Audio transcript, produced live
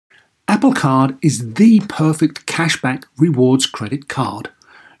Apple Card is the perfect cashback rewards credit card.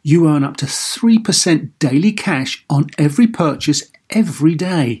 You earn up to 3% daily cash on every purchase every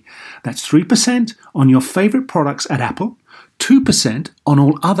day. That's 3% on your favorite products at Apple, 2% on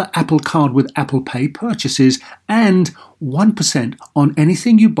all other Apple Card with Apple Pay purchases, and 1% on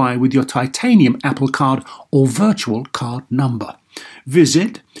anything you buy with your titanium Apple Card or virtual card number.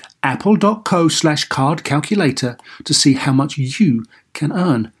 Visit apple.co/card calculator to see how much you can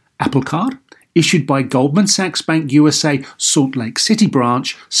earn. Apple Card, issued by Goldman Sachs Bank USA, Salt Lake City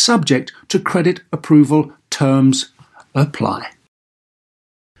branch, subject to credit approval. Terms apply.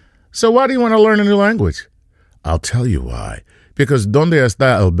 So why do you want to learn a new language? I'll tell you why. Because ¿Dónde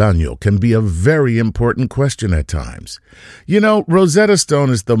está el baño? Can be a very important question at times. You know, Rosetta Stone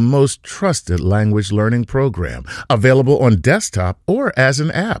is the most trusted language learning program, available on desktop or as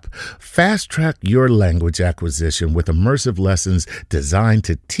an app. Fast-track your language acquisition with immersive lessons designed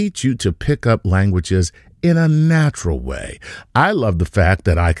to teach you to pick up languages in a natural way. I love the fact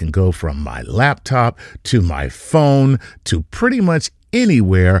that I can go from my laptop to my phone to pretty much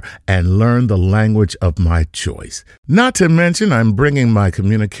anywhere and learn the language of my choice. Not to mention, I'm bringing my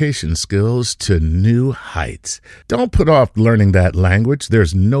communication skills to new heights. Don't put off learning that language.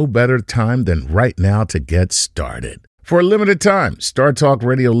 There's no better time than right now to get started. For a limited time, Star Talk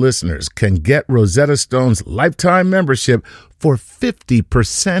Radio listeners can get Rosetta Stone's lifetime membership for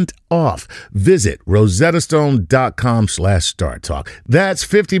 50% off. Visit rosettastone.com/StarTalk. That's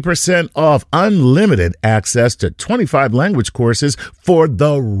 50% off unlimited access to 25 language courses for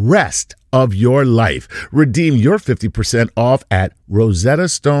the rest of your life. Redeem your 50% off at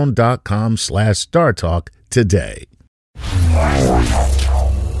rosettastone.com/StarTalk today.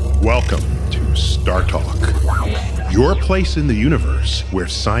 Welcome to Star Talk, your place in the universe where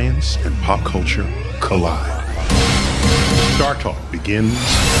science and pop culture collide. Star Talk begins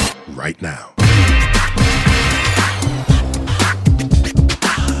right now.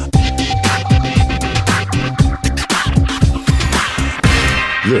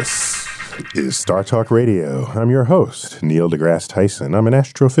 This is Star Talk Radio. I'm your host, Neil deGrasse Tyson. I'm an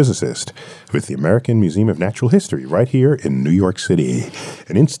astrophysicist with the American Museum of Natural History right here in New York City.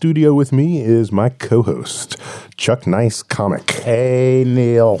 And in studio with me is my co-host, Chuck Nice Comic. Hey,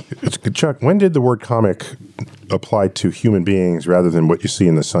 Neil. Chuck, when did the word comic apply to human beings rather than what you see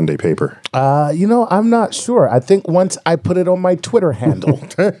in the Sunday paper? I'm not sure. I think once I put it on my Twitter handle.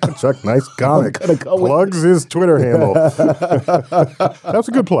 Chuck Nice Comic plugs his Twitter handle. That was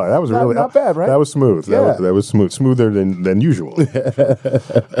a good play. That was really not bad, right? That was smooth. Yeah. That was smooth, smoother than usual.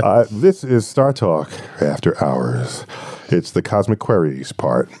 This is Star Talk After Hours. It's the Cosmic Queries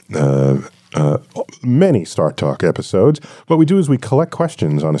part. Many Star Talk episodes. What we do is we collect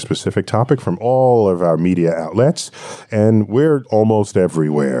questions on a specific topic from all of our media outlets, and we're almost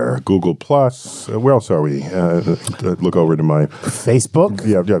everywhere. Google Plus. Where else are we? Look over to my Facebook.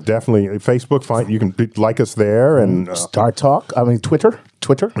 Yeah, definitely Facebook. You can like us there, and Star Talk. Twitter.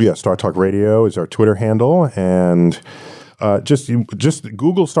 Yeah, Star Talk Radio is our Twitter handle, and just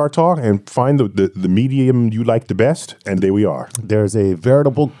Google Star Talk and find the medium you like the best, and there we are. There's a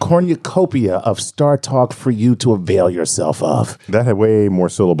veritable cornucopia of Star Talk for you to avail yourself of. That had way more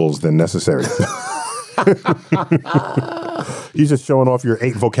syllables than necessary. He's just showing off your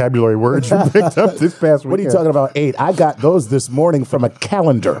 8 vocabulary words you picked up this past week. What are you talking about, 8? I got those this morning from a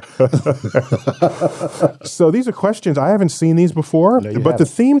calendar. So these are questions. I haven't seen these before, but the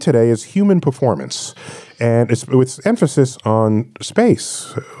theme today is human performance. And it's with emphasis on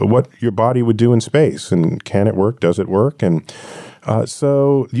space, what your body would do in space. And can it work? Does it work? And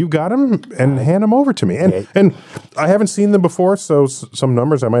so you got them, and hand them over to me. And I haven't seen them before, so some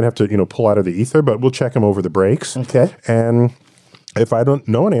numbers I might have to pull out of the ether, but we'll check them over the breaks. Okay. And if I don't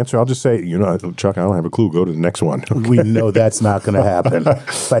know an answer, I'll just say, Chuck, I don't have a clue. Go to the next one. Okay. We know that's not going to happen,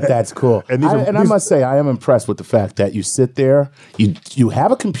 but that's cool. And I must say, I am impressed with the fact that you sit there, you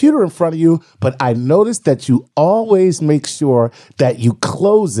have a computer in front of you, but I noticed that you always make sure that you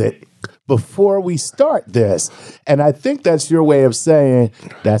close it before we start this. And I think that's your way of saying,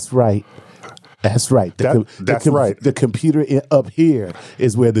 that's right. That's right. That's right. The computer up here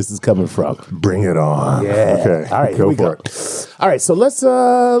is where this is coming from. Bring it on. Yeah. Okay. All right. Go for it. All right. So let's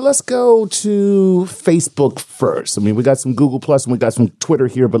go to Facebook first. We got some Google Plus and we got some Twitter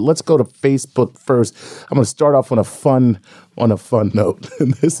here, but let's go to Facebook first. I'm going to start off on a fun note.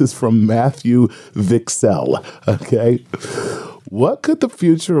 And this is from Matthew Vixell. Okay. What could the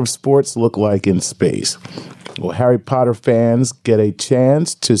future of sports look like in space? Will Harry Potter fans get a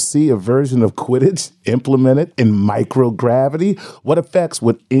chance to see a version of Quidditch implemented in microgravity? What effects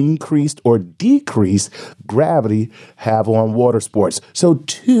would increased or decreased gravity have on water sports? So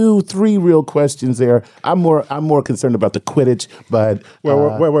 2-3 real questions there. I'm more concerned about the Quidditch, but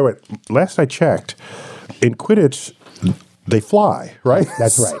wait. Last I checked, in Quidditch, they fly, right?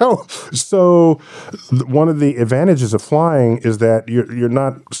 That's right. So one of the advantages of flying is that you're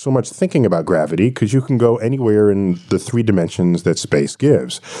not so much thinking about gravity because you can go anywhere in the 3 dimensions that space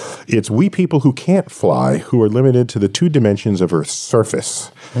gives. It's we people who can't fly who are limited to the 2 dimensions of Earth's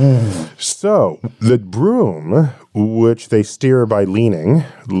surface. So the broom, which they steer by leaning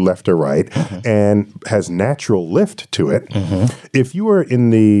left or right, and has natural lift to it, if you were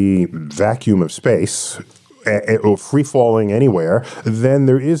in the vacuum of space, or free falling anywhere, then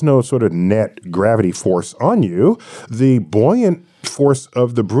there is no sort of net gravity force on you. The buoyant force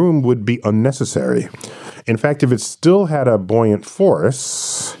of the broom would be unnecessary. In fact, if it still had a buoyant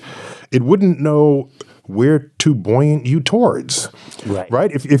force, it wouldn't know where to buoyant you towards.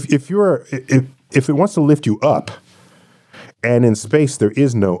 Right? If it wants to lift you up, and in space, there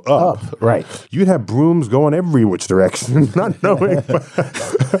is no up. Right. You'd have brooms going every which direction, not knowing.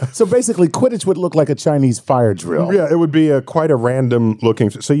 So basically, Quidditch would look like a Chinese fire drill. Yeah, it would be quite a random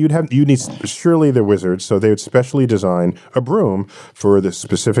looking. So you need surely they're wizards, so they would specially design a broom for the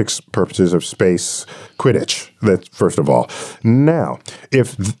specific purposes of space Quidditch. That's first of all. Now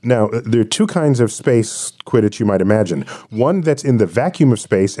there are 2 kinds of space Quidditch you might imagine. One that's in the vacuum of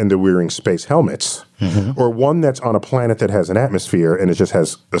space and they're wearing space helmets. Or one that's on a planet that has an atmosphere and it just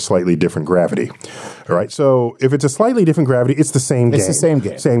has a slightly different gravity. All right. So if it's a slightly different gravity, it's the same game. It's the same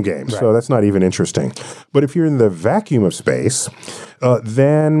game. Same game. Right. So that's not even interesting. But if you're in the vacuum of space,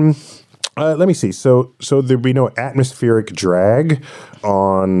 then let me see. So there'd be no atmospheric drag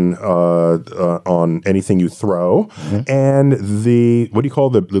on anything you throw, and the what do you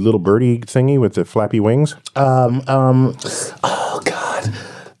call the little birdie thingy with the flappy wings? Oh God.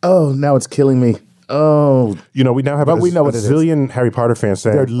 Oh, now it's killing me. Oh, we now have a zillion Harry Potter fans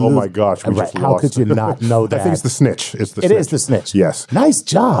saying, "Oh my gosh, we just lost." How could you not know that? I think it's the snitch. It is the snitch. Yes. Nice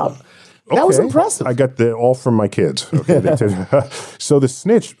job. Okay. That was impressive. I got all from my kids. Okay. So the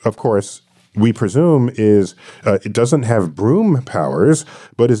snitch, of course, we presume is it doesn't have broom powers,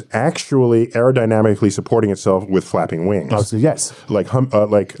 but is actually aerodynamically supporting itself with flapping wings. Oh, so yes, like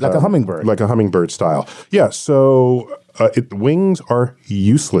a hummingbird, like a hummingbird style. Yeah. So. Wings are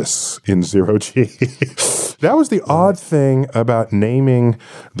useless in 0G. That was the odd thing about naming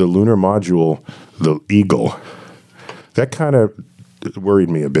the lunar module the Eagle. That kind of worried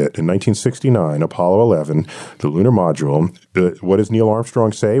me a bit. In 1969, Apollo 11, the lunar module, what does Neil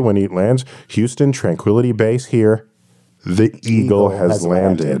Armstrong say when he lands? Houston, Tranquility Base here. The eagle has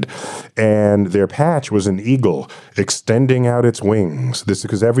landed. And their patch was an eagle extending out its wings. This is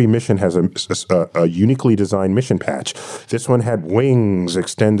because every mission has a uniquely designed mission patch. This one had wings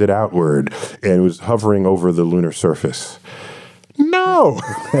extended outward and was hovering over the lunar surface. No,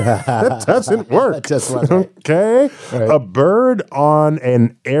 that doesn't work. That just wasn't right. Okay? Right. A bird on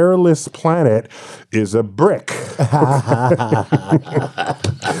an airless planet is a brick.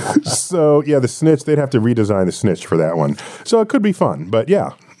 So, the snitch, they'd have to redesign the snitch for that one. So it could be fun, but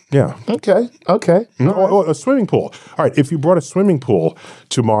yeah. Okay. A swimming pool. All right, if you brought a swimming pool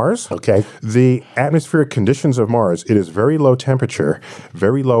to Mars, the atmospheric conditions of Mars, it is very low temperature,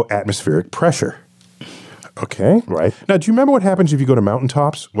 very low atmospheric pressure. Okay. Right. Now, do you remember what happens if you go to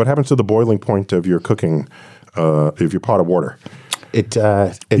mountaintops? What happens to the boiling point of your cooking, of your pot of water? It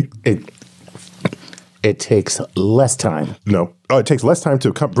takes less time. No. It takes less time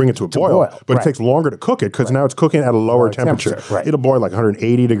to bring it to a boil. But it takes longer to cook it because now it's cooking at a lower temperature. Right. It'll boil like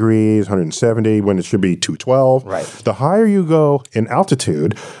 180 degrees, 170 when it should be 212. Right. The higher you go in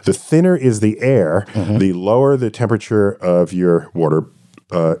altitude, the thinner is the air, the lower the temperature of your water.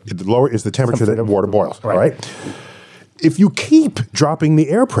 The lower is the temperature that water boils. Right. If you keep dropping the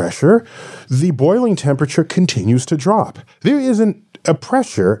air pressure, the boiling temperature continues to drop. There isn't a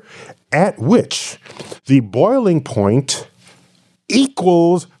pressure at which the boiling point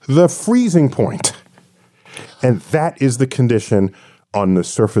equals the freezing point. And that is the condition on the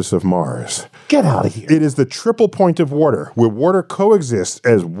surface of Mars. Get out of here. It is the triple point of water, where water coexists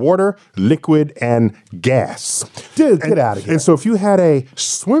as water, liquid, and gas. Dude, get out of here. And so if you had a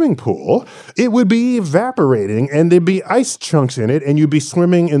swimming pool, it would be evaporating, and there'd be ice chunks in it, and you'd be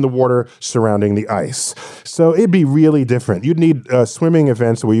swimming in the water surrounding the ice. So it'd be really different. You'd need swimming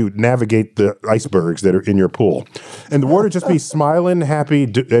events where you navigate the icebergs that are in your pool. And the water just be smiling, happy,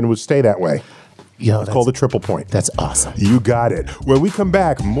 and would stay that way. It's called the Triple Point. That's awesome. You got it. When we come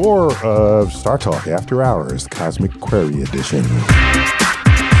back, more of Star Talk After Hours, Cosmic Query Edition.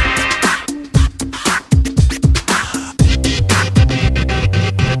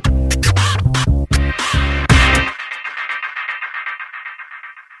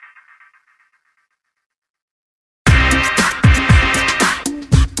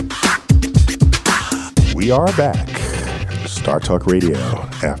 We are back. Star Talk Radio,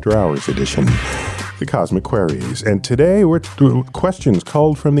 After Hours Edition, the Cosmic Queries. And today we're questions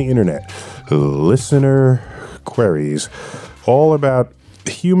called from the internet. Listener queries, all about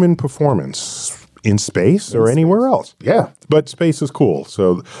human performance in space or anywhere else. Yeah. But space is cool,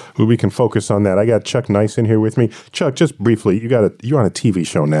 so we can focus on that. I got Chuck Nice in here with me. Chuck, just briefly, you're on a TV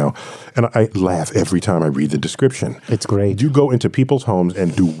show now, and I laugh every time I read the description. It's great. You go into people's homes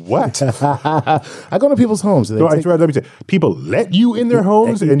and do what? I go to people's homes. Let me say, people let you in their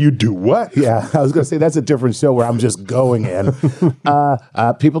homes and you do what? Yeah, I was going to say that's a different show where I'm just going in.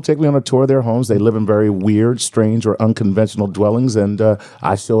 People take me on a tour of their homes. They live in very weird, strange, or unconventional dwellings, and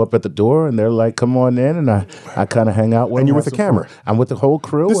I show up at the door, and they're like, come on in, and I kind of hang out with them. And you're with the camera. I'm with the whole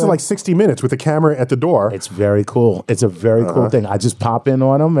crew. This is like 60 Minutes with the camera at the door. It's very cool. It's a very cool thing. I just pop in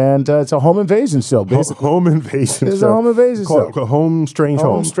on them, and it's a home invasion show, basically. Home invasion show. It's a home invasion show. Home Strange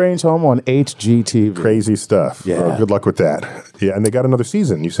Home. Home Strange Home on HGTV. Crazy stuff. Yeah. Good luck with that. Yeah, and they got another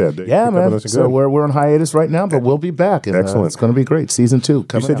season, you said. Yeah, man. So we're on hiatus right now, but we'll be back. And, excellent. It's going to be great. Season 2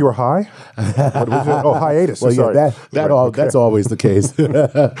 coming You said out. you were high? What was it? Oh, hiatus. Well, sorry. That's always the case.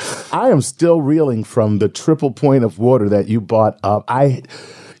 I am still reeling from the triple point of water that you brought up. I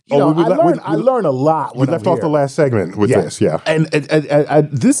learn a lot. We left off the last segment with this, yeah. And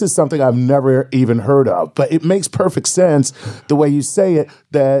this is something I've never even heard of, but it makes perfect sense the way you say it,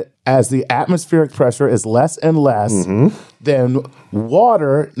 that as the atmospheric pressure is less and less, then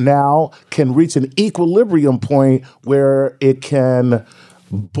water now can reach an equilibrium point where it can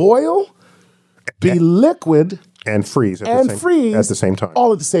boil, be liquid, and freeze at the same time.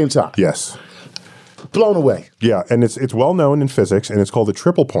 All at the same time. Yes. Blown away. Yeah, and it's well known in physics, and it's called the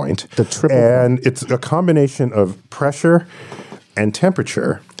triple point. And it's a combination of pressure and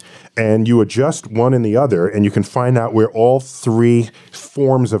temperature, and you adjust one and the other, and you can find out where all three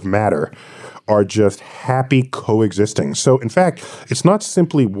forms of matter are just happy coexisting. So, in fact, it's not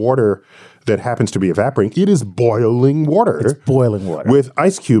simply water that happens to be evaporating. It is boiling water. It's boiling water. With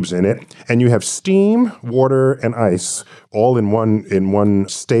ice cubes in it, and you have steam, water, and ice all in one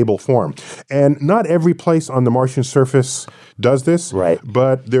stable form. And not every place on the Martian surface does this, right?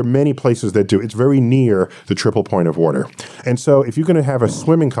 But there are many places that do. It's very near the triple point of water. And so if you're going to have a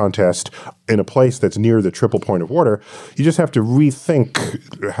swimming contest in a place that's near the triple point of water, you just have to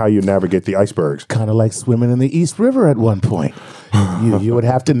rethink how you navigate the icebergs. Kind of like swimming in the East River at one point. You would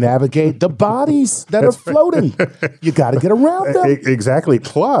have to navigate the bodies that are floating. You got to get around them. Exactly.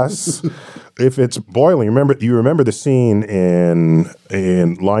 Plus, if it's boiling, you remember the scene in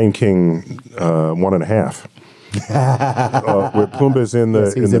Lion King 1.5. Where Pumbaa's in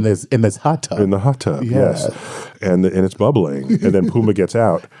this hot tub. In the hot tub, yes. And it's bubbling. And then Pumbaa gets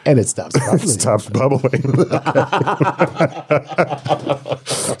out. And it stops bubbling. It stops bubbling.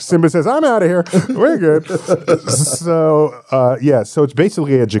 Simba says, I'm out of here. We're good. So it's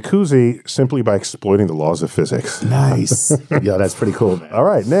basically a jacuzzi simply by exploiting the laws of physics. Nice. Yeah, that's pretty cool, man. All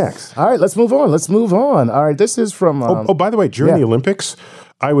right, next. All right, let's move on. All right, this is from... by the way, during the Olympics,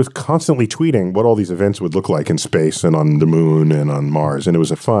 I was constantly tweeting what all these events would look like in space and on the moon and on Mars, and it was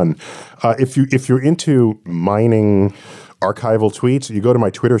a fun. If you're into mining archival tweets, you go to my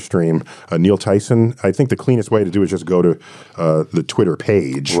Twitter stream, Neil Tyson. I think the cleanest way to do it is just go to the Twitter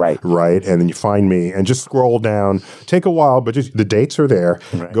page, right, and then you find me and just scroll down. Take a while, but just the dates are there.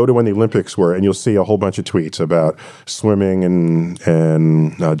 Right. Go to when the Olympics were, and you'll see a whole bunch of tweets about swimming and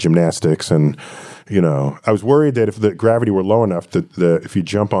gymnastics and. I was worried that if the gravity were low enough that if you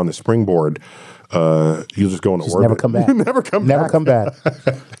jump on the springboard, you'll just go into orbit. Never come back. Never come back.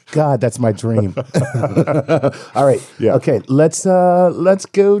 God, that's my dream. All right. Yeah. Okay. Let's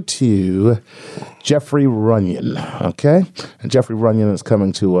go to Jeffrey Runyon. Okay. And Jeffrey Runyon is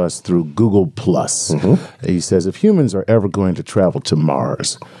coming to us through Google Plus. He says, if humans are ever going to travel to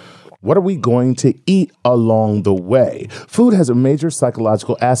Mars, what are we going to eat along the way? Food has a major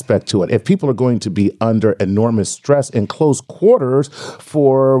psychological aspect to it. If people are going to be under enormous stress in close quarters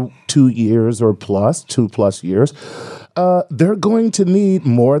for 2 years or plus, 2+ years, they're going to need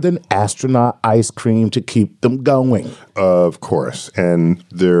more than astronaut ice cream to keep them going. Of course. And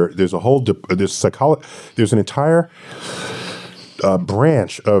there's an entire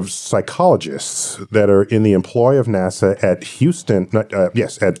branch of psychologists that are in the employ of NASA at Houston, at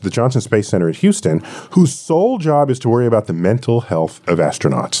the Johnson Space Center at Houston, whose sole job is to worry about the mental health of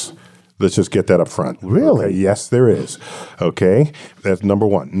astronauts. Let's just get that up front. Really? Okay, yes, there is. Okay, that's number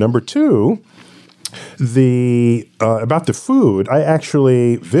one. Number two, about the food, I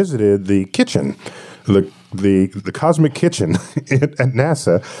actually visited the kitchen, the cosmic kitchen at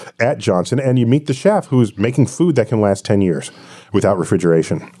NASA at Johnson, and you meet the chef who's making food that can last 10 years without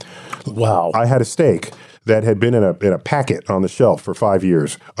refrigeration. Wow. I had a steak that had been in a packet on the shelf for 5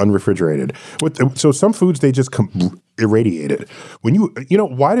 years, unrefrigerated. So some foods, they just irradiated.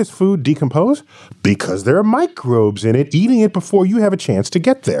 Why does food decompose? Because there are microbes in it eating it before you have a chance to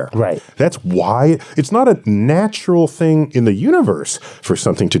get there. Right. That's why it's not a natural thing in the universe for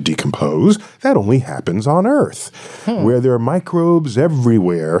something to decompose. That only happens on Earth, where there are microbes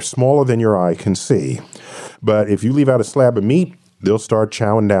everywhere, smaller than your eye can see. But if you leave out a slab of meat, they'll start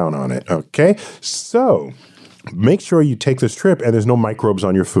chowing down on it, okay? So make sure you take this trip and there's no microbes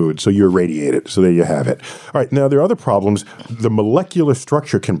on your food, so you irradiate it. So there you have it. All right, now there are other problems. The molecular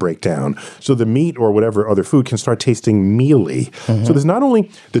structure can break down, so the meat or whatever other food can start tasting mealy. Mm-hmm. So there's not only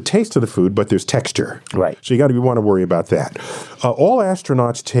the taste of the food, but there's texture. Right. So you want to worry about that. All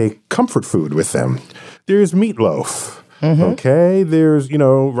astronauts take comfort food with them. There's meatloaf. Mm-hmm. Okay, there's,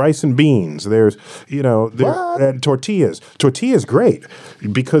 rice and beans. There's, and tortillas. Tortilla's great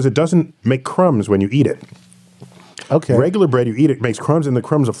because it doesn't make crumbs when you eat it. Okay. Regular bread, you eat it, makes crumbs, and the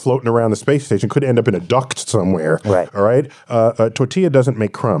crumbs are floating around the space station. Could end up in a duct somewhere. Right. All right? Tortilla doesn't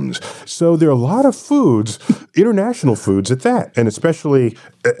make crumbs. So there are a lot of foods, international foods at that, and especially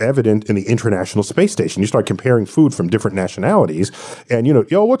evident in the International Space Station. You start comparing food from different nationalities, and,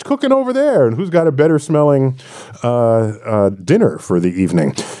 what's cooking over there? And who's got a better smelling dinner for the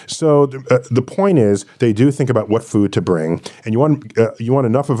evening? So the point is, they do think about what food to bring, and you want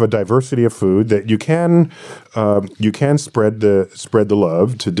enough of a diversity of food that you can spread the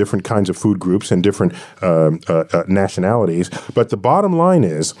love to different kinds of food groups and different nationalities. But the bottom line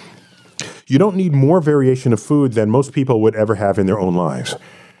is, you don't need more variation of food than most people would ever have in their own lives.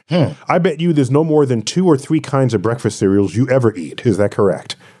 I bet you there's no more than 2 or 3 kinds of breakfast cereals you ever eat. Is that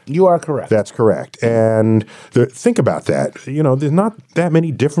correct? You are correct. That's correct. And think about that. There's not that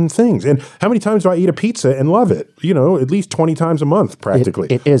many different things. And how many times do I eat a pizza and love it? At least 20 times a month, practically.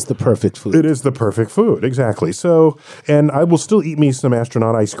 It is the perfect food. It is the perfect food, exactly. So, and I will still eat me some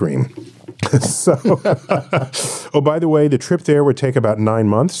astronaut ice cream. By the way, the trip there would take about 9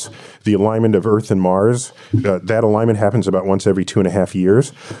 months. The alignment of Earth and Mars, that alignment happens about once every 2.5 years,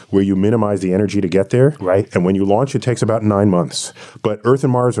 where you minimize the energy to get there. Right. And when you launch, it takes about 9 months. But Earth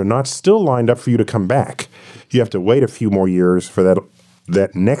and Mars are not still lined up for you to come back. You have to wait a few more years for that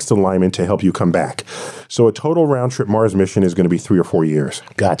next alignment to help you come back. So a total round-trip Mars mission is going to be 3 or 4 years.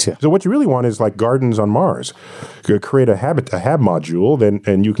 Gotcha. So what you really want is like gardens on Mars. You create a hab module,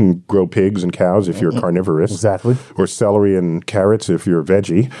 and you can grow pigs and cows if you're carnivorous. Exactly. Or celery and carrots if you're a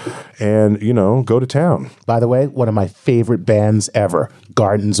veggie. And, go to town. By the way, one of my favorite bands ever,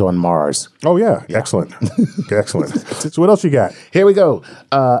 Gardens on Mars. Oh, yeah. Excellent. Excellent. So what else you got? Here we go.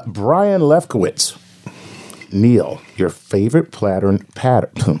 Brian Lefkowitz. Neil, your favorite planet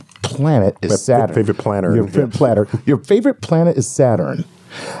is Saturn. Favorite planner. Your favorite planet is Saturn.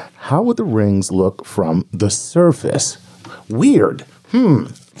 How would the rings look from the surface? Weird.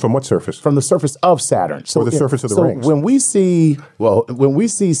 From what surface? From the surface of Saturn. So the surface of the rings. When we see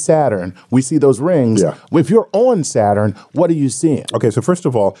Saturn, we see those rings. Yeah. If you're on Saturn, what are you seeing? Okay, so first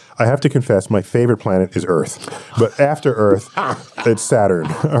of all, I have to confess my favorite planet is Earth. But after Earth, it's Saturn,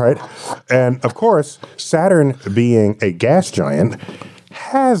 all right? And of course, Saturn being a gas giant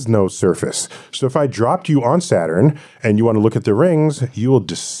has no surface. So if I dropped you on Saturn and you want to look at the rings, you will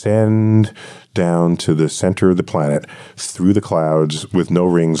descend down to the center of the planet through the clouds with no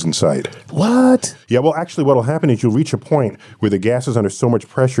rings in sight. What? Yeah, well, actually, what will happen is you'll reach a point where the gas is under so much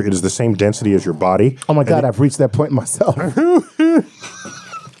pressure, it is the same density as your body. Oh, my God, I've reached that point myself.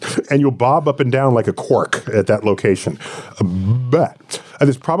 And you'll bob up and down like a cork at that location. But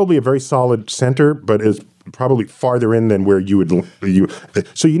there's probably a very solid center, but is probably farther in than where you would.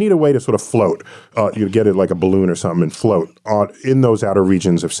 So you need a way to sort of float. You get it like a balloon or something and float in those outer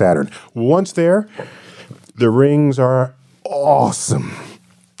regions of Saturn. Once there, the rings are awesome.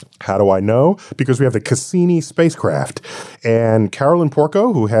 How do I know? Because we have the Cassini spacecraft. And Carolyn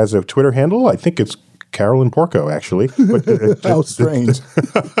Porco, who has a Twitter handle, I think it's Carolyn Porco, actually. But, how strange.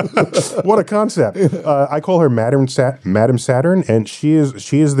 What a concept. I call her Madam Saturn, and she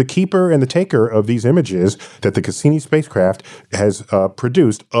is the keeper and the taker of these images that the Cassini spacecraft has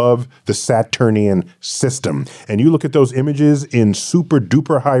produced of the Saturnian system. And you look at those images in super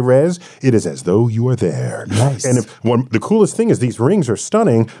duper high res, it is as though you are there. Nice. And the coolest thing is these rings are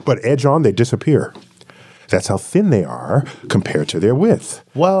stunning, but edge on, they disappear. That's how thin they are compared to their width.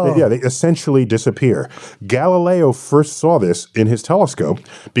 Whoa. Yeah, they essentially disappear. Galileo first saw this in his telescope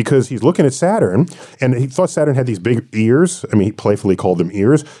because he's looking at Saturn, and he thought Saturn had these big ears. I mean, he playfully called them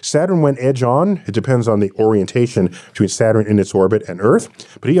ears. Saturn went edge on. It depends on the orientation between Saturn in its orbit and Earth.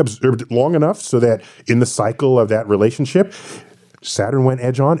 But he observed it long enough so that in the cycle of that relationship, Saturn went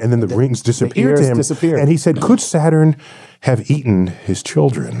edge on, and then the rings disappeared to him. Disappeared. And he said, could Saturn have eaten his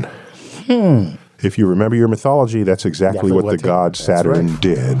children? If you remember your mythology, that's exactly what the god Saturn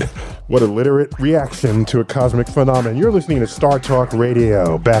did. What a literate reaction to a cosmic phenomenon. You're listening to Star Talk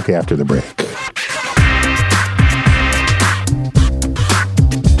Radio. Back after the break.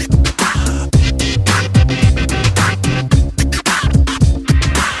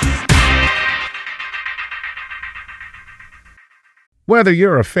 Whether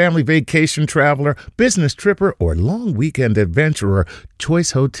you're a family vacation traveler, business tripper, or long weekend adventurer,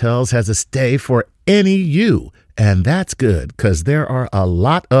 Choice Hotels has a stay for any you. And that's good, because there are a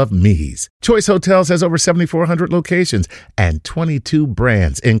lot of me's. Choice Hotels has over 7,400 locations and 22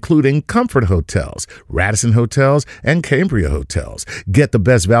 brands, including Comfort Hotels, Radisson Hotels, and Cambria Hotels. Get the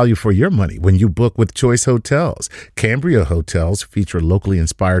best value for your money when you book with Choice Hotels. Cambria Hotels feature locally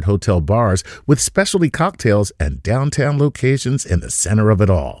inspired hotel bars with specialty cocktails and downtown locations in the center of it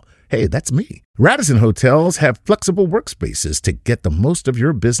all. Hey, that's me. Radisson Hotels have flexible workspaces to get the most of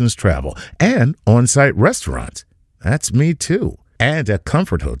your business travel and on-site restaurants. That's me too. And at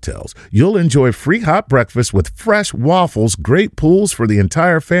Comfort Hotels, you'll enjoy free hot breakfast with fresh waffles, great pools for the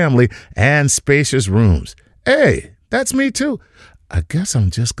entire family, and spacious rooms. Hey, that's me too. I guess I'm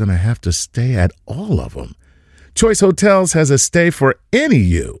just going to have to stay at all of them. Choice Hotels has a stay for any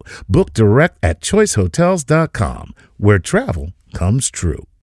you. Book direct at choicehotels.com, where travel comes true.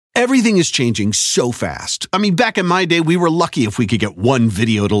 Everything is changing so fast. I mean, back in my day, we were lucky if we could get one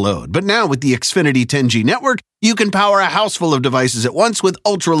video to load. But now with the Xfinity 10G network, you can power a house full of devices at once with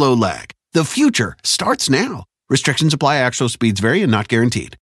ultra-low lag. The future starts now. Restrictions apply. Actual speeds vary and not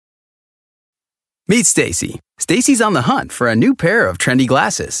guaranteed. Meet Stacy. Stacy's on the hunt for a new pair of trendy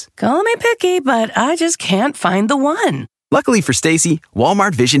glasses. Call me picky, but I just can't find the one. Luckily for Stacy,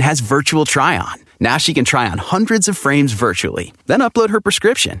 Walmart Vision has virtual try-on. Now she can try on hundreds of frames virtually, then upload her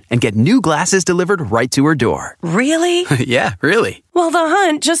prescription and get new glasses delivered right to her door. Really? Yeah, really. Well, the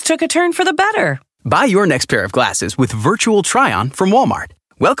hunt just took a turn for the better. Buy your next pair of glasses with virtual try-on from Walmart.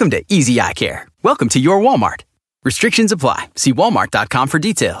 Welcome to Easy Eye Care. Welcome to your Walmart. Restrictions apply. See walmart.com for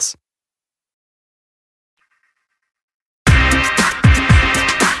details.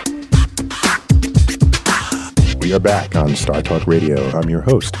 We are back on Star Talk Radio. I'm your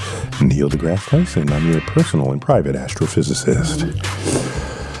host, Neil deGrasse Tyson. I'm your personal and private astrophysicist.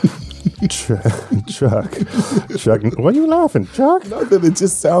 Chuck, why are you laughing, Chuck? Nothing. It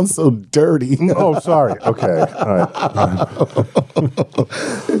just sounds so dirty. Oh, sorry. Okay. All right.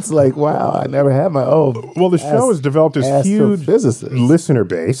 It's like, wow, I never had my own. Well, the show has developed this huge listener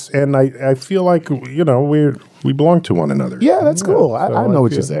base, and I feel like, we belong to one another. Yeah, that's cool. I know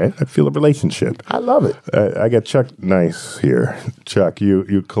what you're saying. I feel a relationship. I love it. I got Chuck Nice here. Chuck,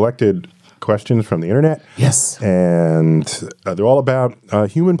 you collected questions from the internet. Yes. And they're all about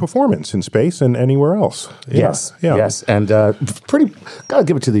human performance in space and anywhere else. Yes. And gotta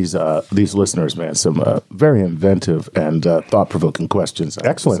give it to these listeners, man. Some very inventive and thought-provoking questions.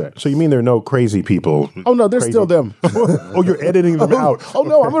 Excellent. So you mean there are no crazy people? Oh, no, they're still them. Oh, you're editing them out. Oh,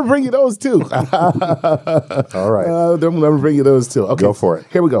 no, I'm going to bring you those, too. All right. I'm going to bring you those, too. Okay. Go for it.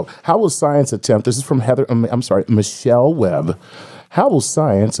 Here we go. How will science attempt, this is from Michelle Webb. How will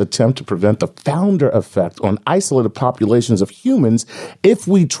science attempt to prevent the founder effect on isolated populations of humans if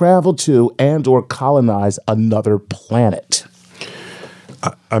we travel to and or colonize another planet?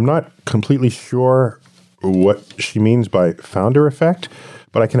 I'm not completely sure what she means by founder effect,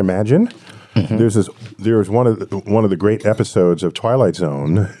 but I can imagine. Mm-hmm. There's one of the great episodes of Twilight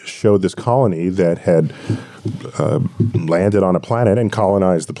Zone showed this colony that had landed on a planet and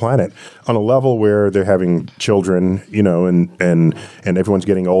colonized the planet on a level where they're having children, and everyone's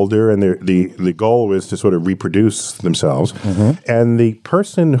getting older, and the goal was to sort of reproduce themselves. Mm-hmm. And the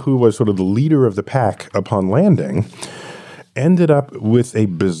person who was sort of the leader of the pack upon landing ended up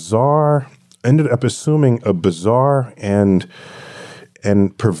assuming a bizarre and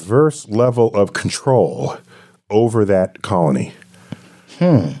and perverse level of control over that colony.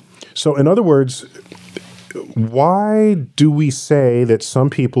 So in other words, why do we say that some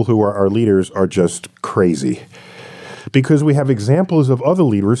people who are our leaders are just crazy? Because we have examples of other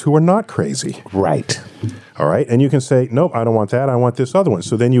leaders who are not crazy. Right. All right. And you can say, nope, I don't want that. I want this other one.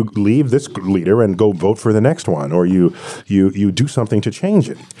 So then you leave this leader and go vote for the next one, or you do something to change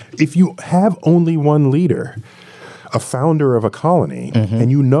it. If you have only one leader, a founder of a colony,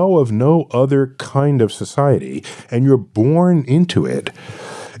 and you know of no other kind of society, and you're born into it,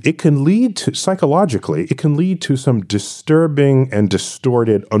 it can lead to, psychologically, it can lead to some disturbing and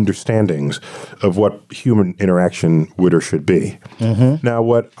distorted understandings of what human interaction would or should be. Now,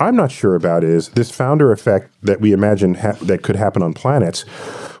 what I'm not sure about is this founder effect that we imagine that could happen on planets.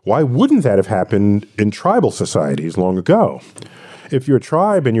 Why wouldn't that have happened in tribal societies long ago? If you're a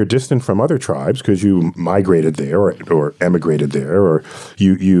tribe and you're distant from other tribes because you migrated there or emigrated there or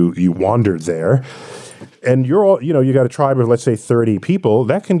you wandered there, and you're all, you got a tribe of, let's say, 30 people,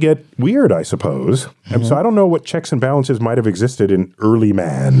 that can get weird, I suppose. And so I don't know what checks and balances might have existed in early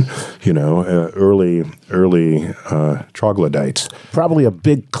man, early troglodytes. Probably a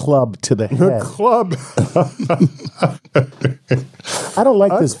big club to the head. A club. I don't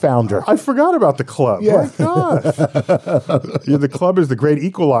like this founder. I forgot about the club. Yeah. My gosh. The club is the great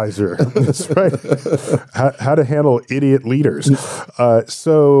equalizer. That's right. How to handle idiot leaders.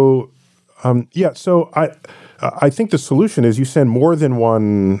 So I think the solution is you send more than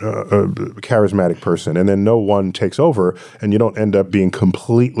one charismatic person, and then no one takes over, and you don't end up being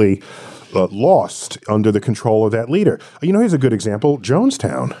completely lost under the control of that leader. Here's a good example: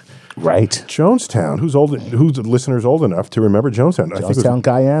 Jonestown. Right. Jonestown. Who's the listeners old enough to remember Jonestown? Jonestown,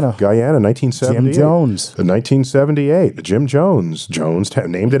 Guyana. Guyana, 1978. Jim Jones. 1978. Jim Jones. Jonestown.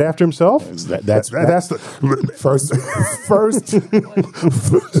 Named it after himself? That's the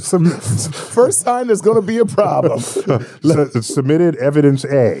first sign there's going to be a problem. Submitted evidence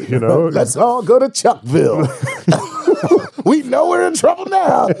A, Let's all go to Chuckville. We know we're in trouble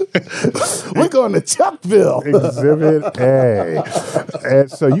now. We're going to Chuckville. Exhibit A.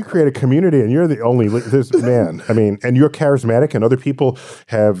 And so you create a community, and you're the only man. And you're charismatic, and other people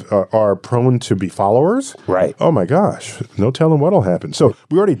are prone to be followers. Right. Oh my gosh! No telling what'll happen. So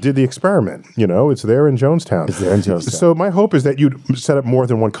we already did the experiment. It's there in Jonestown. So my hope is that you'd set up more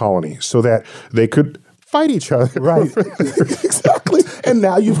than one colony, so that they could fight each other. Right. Exactly. And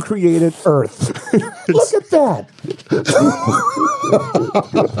now you've created Earth. Look at that.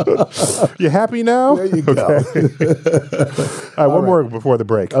 You happy now? There you go. All right, one more before the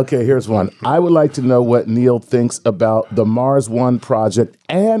break. Okay, here's one. I would like to know what Neil thinks about the Mars One project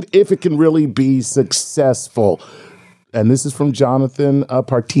and if it can really be successful. And this is from Jonathan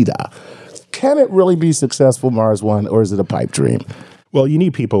Partida. Can it really be successful, Mars One, or is it a pipe dream? Well, you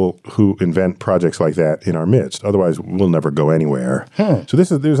need people who invent projects like that in our midst. Otherwise, we'll never go anywhere. So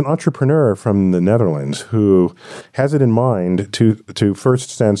there's an entrepreneur from the Netherlands who has it in mind to first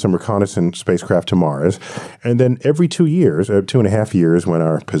send some reconnaissance spacecraft to Mars, and then every 2 years, 2.5 years, when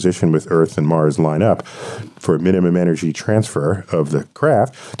our position with Earth and Mars line up for minimum energy transfer of the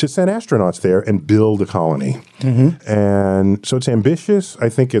craft, to send astronauts there and build a colony. And so it's ambitious. I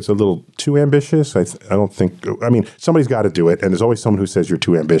think it's a little too ambitious. I don't think. Somebody's got to do it, and there's always someone who says you're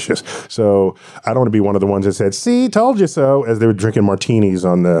too ambitious. So I don't want to be one of the ones that said, "See, told you so," as they were drinking martinis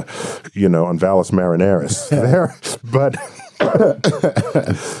on the, on Valles Marineris there. But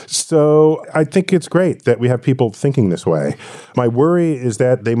so I think it's great that we have people thinking this way. My worry is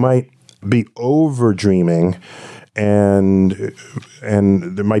that they might be over dreaming, and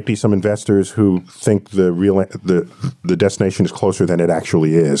there might be some investors who think the destination is closer than it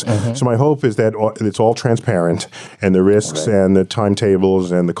actually is. So my hope is that it's all transparent, and the risks and the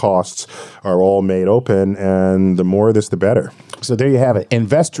timetables and the costs are all made open, and the more of this, the better. So there you have it.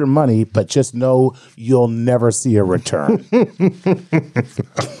 Invest your money, but just know you'll never see a return.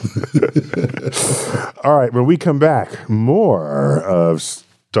 All right, when we come back, more of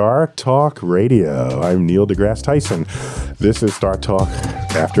Star Talk Radio. I'm Neil deGrasse Tyson. This is Star Talk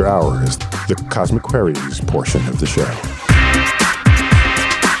After Hours, the Cosmic Queries portion of the show.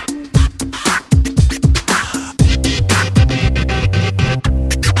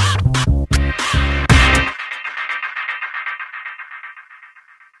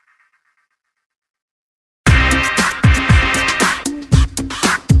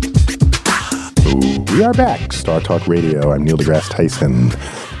 We are back. Star Talk Radio. I'm Neil deGrasse Tyson.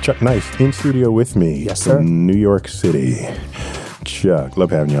 Chuck Nice in studio with me. Yes, sir. From New York City. Chuck,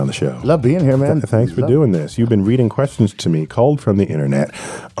 love having you on the show. Love being here, man. Thanks for doing this. You've been reading questions to me, culled from the internet,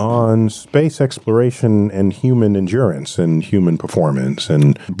 on space exploration and human endurance and human performance,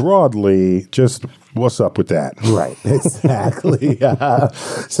 and broadly, just what's up with that? Right, exactly.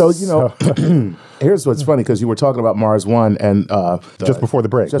 Here's what's funny, because you were talking about Mars One, and just before the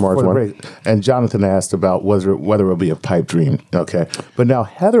break, Mars One, and Jonathan asked about whether it'll be a pipe dream. Okay, but now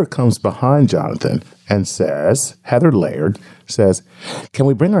Heather comes behind Jonathan and says, Heather Laird says, "Can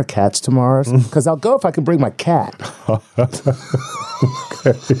we bring our cats to Mars? Because I'll go if I can bring my cat."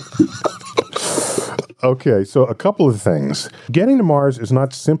 Okay, so a couple of things. Getting to Mars is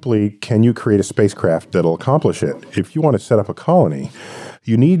not simply, can you create a spacecraft that'll accomplish it? If you want to set up a colony,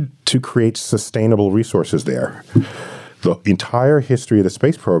 you need to create sustainable resources there. The entire history of the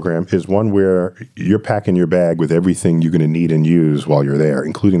space program is one where you're packing your bag with everything you're going to need and use while you're there,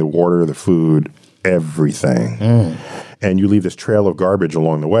 including the water, the food, everything. And you leave this trail of garbage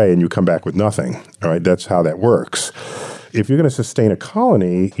along the way and you come back with nothing. All right, that's how that works. If you're going to sustain a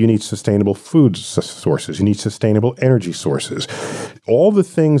colony, you need sustainable food sources. You need sustainable energy sources. All the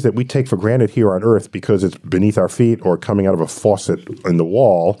things that we take for granted here on Earth because it's beneath our feet or coming out of a faucet in the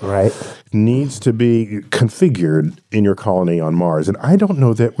wall needs to be configured in your colony on Mars. And I don't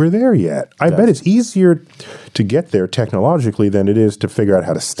know that we're there yet. I bet it's easier to get there technologically than it is to figure out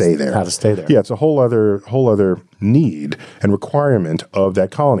how to stay there. Yeah, it's a whole other need and requirement of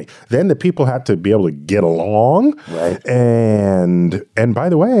that colony. Then the people have to be able to get along. Right. And by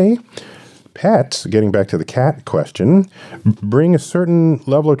the way, pets, getting back to the cat question, bring a certain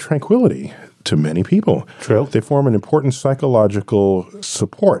level of tranquility to many people. True. They form an important psychological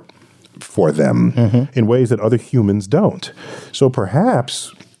support for them in ways that other humans don't. So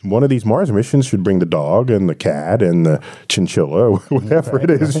perhaps one of these Mars missions should bring the dog and the cat and the chinchilla, whatever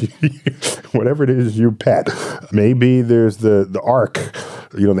it is you pet. Maybe there's the ark,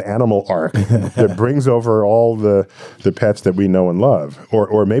 the animal ark that brings over all the pets that we know and love.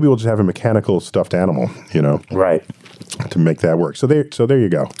 Or maybe we'll just have a mechanical stuffed animal, Right. to make that work. So there you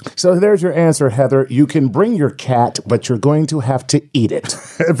go. So there's your answer, Heather. You can bring your cat, but you're going to have to eat it.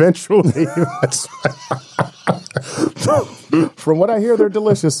 Eventually. That's From what I hear, they're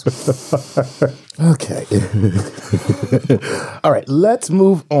delicious. Okay. All right, let's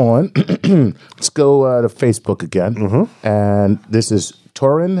move on. Let's go to Facebook again. And this is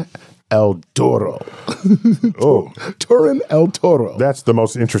Torin El Toro. Torin El Toro. That's the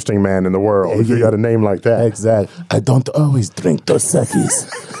most interesting man in the world. If you got a name like that. Exactly. I don't always drink Dos Equis,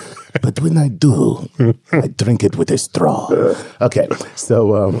 but when I do, I drink it with a straw. Okay,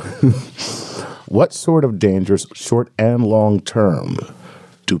 so what sort of dangers, short and long term,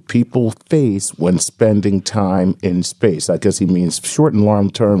 do people face when spending time in space? I guess he means short and long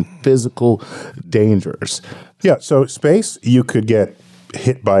term physical dangers. Yeah, so space, you could get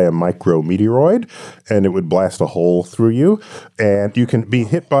hit by a micrometeoroid and it would blast a hole through you. And you can be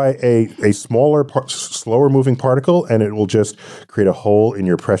hit by a smaller, slower moving particle and it will just create a hole in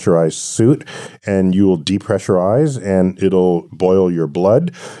your pressurized suit and you will depressurize and it'll boil your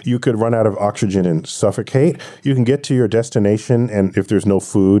blood. You could run out of oxygen and suffocate. You can get to your destination and if there's no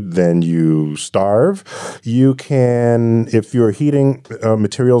food, then you starve. You can, if your heating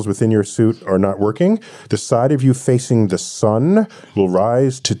materials within your suit are not working, the side of you facing the sun will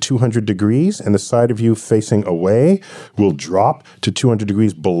rise to 200 degrees and the side of you facing away will drop to 200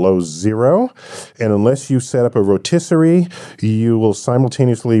 degrees below zero. And unless you set up a rotisserie, you will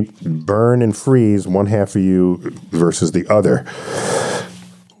simultaneously burn and freeze one half of you versus the other.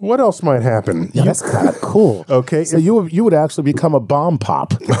 What else might happen? Yeah, that's kind of cool. Okay. So you would actually become a bomb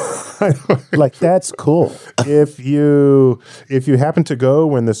pop. Like, that's cool. If you happen to go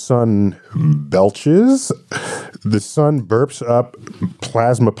when the sun belches, the sun burps up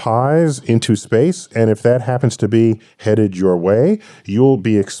plasma pies into space, and if that happens to be headed your way, you'll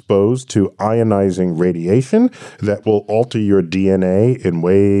be exposed to ionizing radiation that will alter your DNA in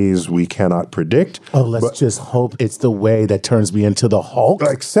ways we cannot predict. Oh, let's just hope it's the way that turns me into the Hulk.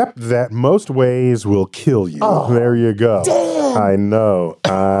 Except that most ways will kill you. Oh, there you go. Damn. I know.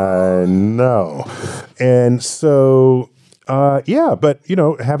 And so, but,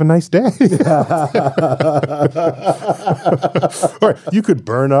 have a nice day. Or you could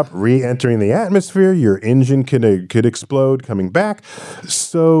burn up re-entering the atmosphere. Your engine could explode coming back.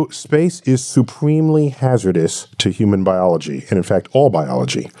 So space is supremely hazardous to human biology, and in fact, all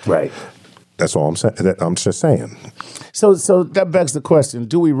biology. Right. That's all I'm saying. I'm just saying. So that begs the question,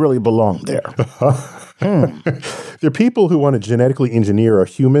 do we really belong there? There are people who want to genetically engineer a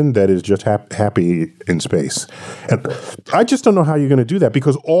human that is just happy in space. And I just don't know how you're going to do that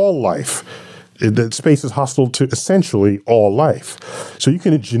because all life That space is hostile to essentially all life. So you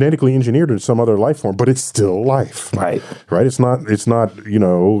can genetically engineer it into some other life form, but it's still life. Right. Right? It's not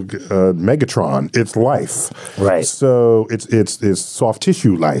Megatron. It's life. Right. So it's soft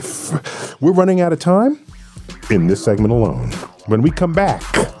tissue life. We're running out of time in this segment alone. When we come back,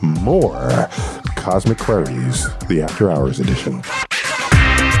 more Cosmic Queries, the After Hours edition.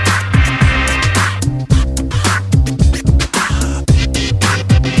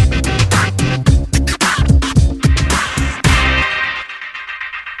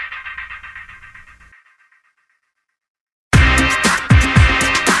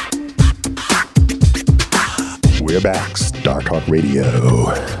 We're back, Star Talk Radio,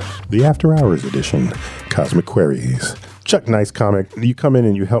 the After Hours edition, Cosmic Queries. Chuck Nice comic. You come in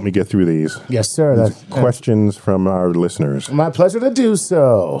and you help me get through these. Yes, sir. That's questions from our listeners. My pleasure to do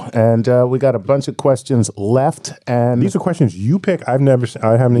so. And we got a bunch of questions left. And these are questions you pick. I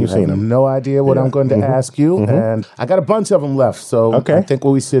haven't even seen them. No idea what I'm going to ask you. And I got a bunch of them left. So I think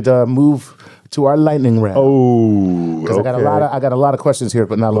we should move to our lightning round. Oh, because I got a lot of questions here,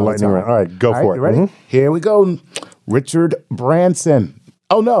 but not a lot of time. Round. All right, go for it. You ready? Here we go. Richard Branson.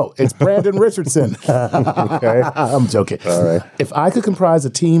 Oh, no, it's Brandon Richardson. Okay. I'm joking. All right. If I could comprise a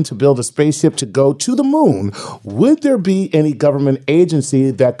team to build a spaceship to go to the moon, would there be any government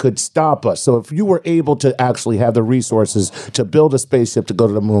agency that could stop us? So if you were able to actually have the resources to build a spaceship to go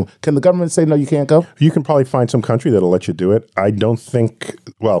to the moon, can the government say, no, you can't go? You can probably find some country that'll let you do it. I don't think,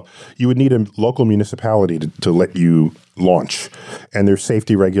 you would need a local municipality to let you launch. And there's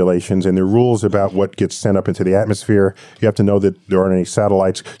safety regulations and there are rules about what gets sent up into the atmosphere. You have to know that there aren't any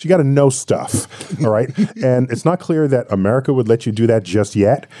satellites. So you got to know stuff, all right? And it's not clear that America would let you do that just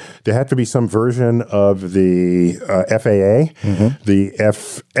yet. There had to be some version of the FAA, the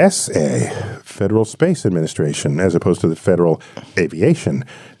FSA, Federal Space Administration, as opposed to the Federal Aviation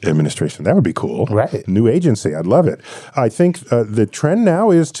Administration. That would be cool. Right. New agency. I'd love it. I think the trend now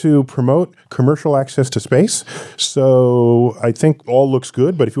is to promote commercial access to space. So I think all looks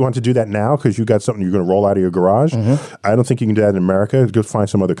good. But if you want to do that now because you got something you're going to roll out of your garage, I don't think you can do that in America. Go find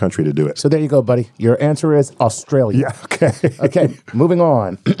some other country to do it. So there you go, buddy. Your answer is Australia. Yeah. Okay. Okay. Moving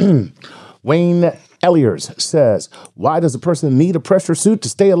on. Wayne Elliers says, why does a person need a pressure suit to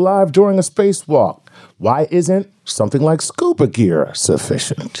stay alive during a spacewalk? Why isn't something like scuba gear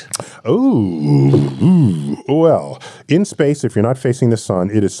sufficient? Oh, well, in space, if you're not facing the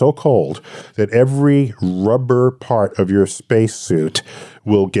sun, it is so cold that every rubber part of your spacesuit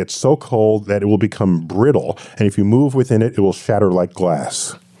will get so cold that it will become brittle. And if you move within it, it will shatter like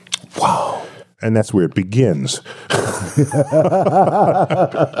glass. Wow. And that's where it begins.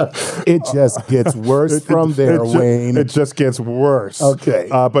 It just gets worse from there, Wayne. It just gets worse. Okay.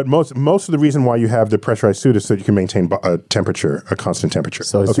 But most of the reason why you have the pressurized suit is so you can maintain a constant temperature.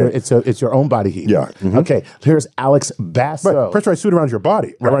 So it's your own body heat. Yeah. Mm-hmm. Okay. Here's Alex Basso. But pressurized suit around your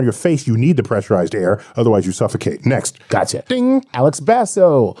body. Right. Around your face, you need the pressurized air. Otherwise, you suffocate. Next. Gotcha. Ding. Alex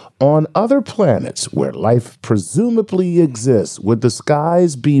Basso. On other planets where life presumably exists, would the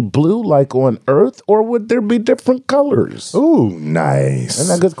skies be blue like on Earth, or would there be different colors? Ooh, nice. Isn't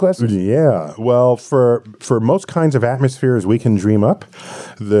that a good question? Yeah. Well, for most kinds of atmospheres we can dream up,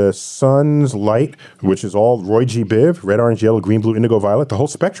 the sun's light, which is all Roy G. Biv, red, orange, yellow, green, blue, indigo, violet, the whole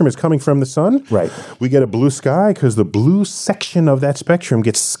spectrum is coming from the sun. Right. We get a blue sky because the blue section of that spectrum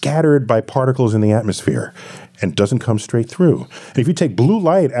gets scattered by particles in the atmosphere and doesn't come straight through. And if you take blue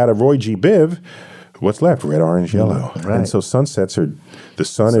light out of Roy G. Biv, what's left? Red, orange, yellow. Right. And so sunsets are, the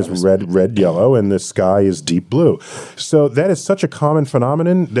sun is red, yellow, and the sky is deep blue. So that is such a common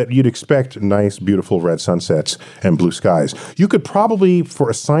phenomenon that you'd expect nice, beautiful red sunsets and blue skies. You could probably, for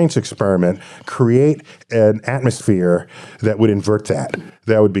a science experiment, create an atmosphere that would invert that.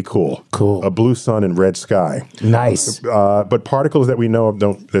 That would be cool. Cool. A blue sun and red sky. Nice. But particles that we know of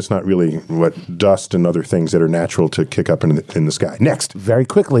that's not really what dust and other things that are natural to kick up in the sky. Next. Very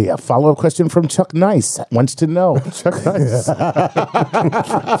quickly, a follow-up question from Chuck Nice wants to know. Chuck Nice.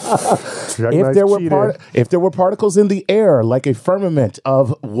 If there were particles in the air like a firmament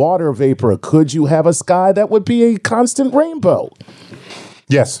of water vapor, could you have a sky that would be a constant rainbow?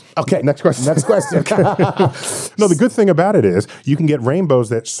 Yes. Okay. Next question. Next question. No, the good thing about it is you can get rainbows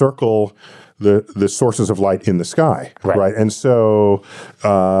that circle the sources of light in the sky, right? And so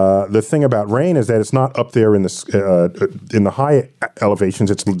the thing about rain is that it's not up there in the high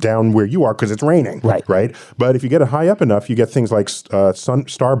elevations; it's down where you are because it's raining, right? But if you get it high up enough, you get things like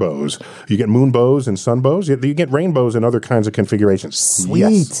star bows, you get moon bows and sun bows. You get rainbows and other kinds of configurations. Sweet.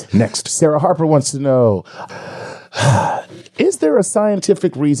 Yes. Next, Sarah Harper wants to know. Is there a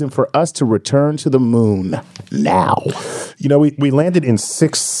scientific reason for us to return to the moon now? You know, we landed in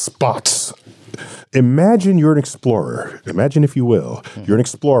 6 spots Imagine you're an explorer. Imagine, if you will, you're an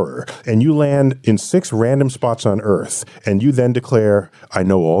explorer, and you land in 6 random spots on Earth, and you then declare, I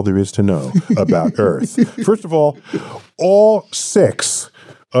know all there is to know about Earth. First of all 6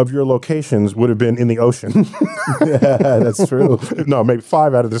 of your locations would have been in the ocean. Yeah, that's true. No, maybe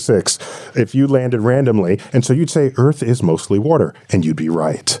 5 out of the 6 if you landed randomly. And so you'd say Earth is mostly water, and you'd be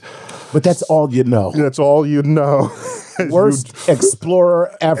right. But that's all you know. That's all you'd know. Worst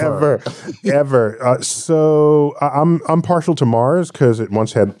explorer ever. So I'm partial to Mars because it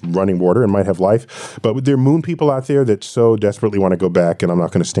once had running water and might have life. But there are moon people out there that so desperately want to go back, and I'm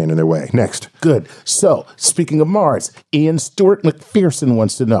not going to stand in their way. Next. Good. So, speaking of Mars, Ian Stewart McPherson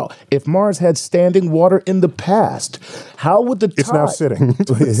wants to know, if Mars had standing water in the past, how would the tide... It's now sitting.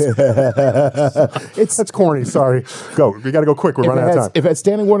 That's corny. Sorry. Go. We got to go quick. We're running out of time. If it had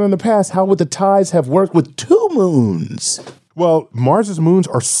standing water in the past, how would the tides have worked with 2 moons? Well, Mars's moons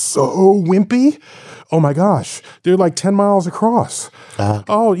are so wimpy. Oh my gosh, they're like 10 miles across.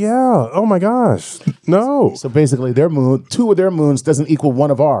 Oh yeah. Oh my gosh. No. So basically, 2 of their moons doesn't equal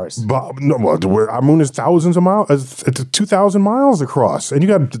 1 of ours. But, no, well, our moon is thousands of miles. It's 2,000 miles across, and you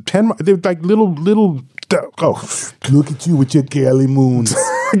got 10. They're like little. Oh, look at you with your girly moons.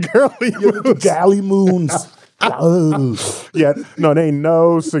 Girly moons. Galley moons. Yeah, no, there ain't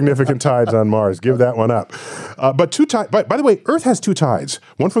no significant tides on Mars. Give that one up. But 2 tides. By the way, Earth has 2 tides,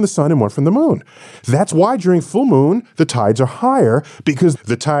 one from the sun and one from the moon. That's why during full moon, the tides are higher, because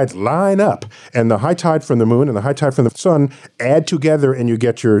the tides line up, and the high tide from the moon and the high tide from the sun add together, and you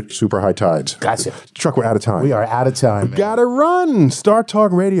get your super high tides. Gotcha. Chuck, we're out of time. We are out of time, man. Gotta run. Star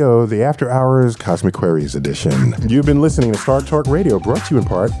Talk Radio, the After Hours Cosmic Queries edition. You've been listening to Star Talk Radio, brought to you in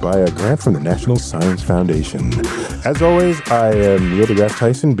part by a grant from the National Science Foundation. As always, I am Neil deGrasse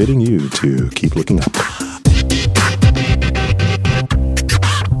Tyson, bidding you to keep looking up.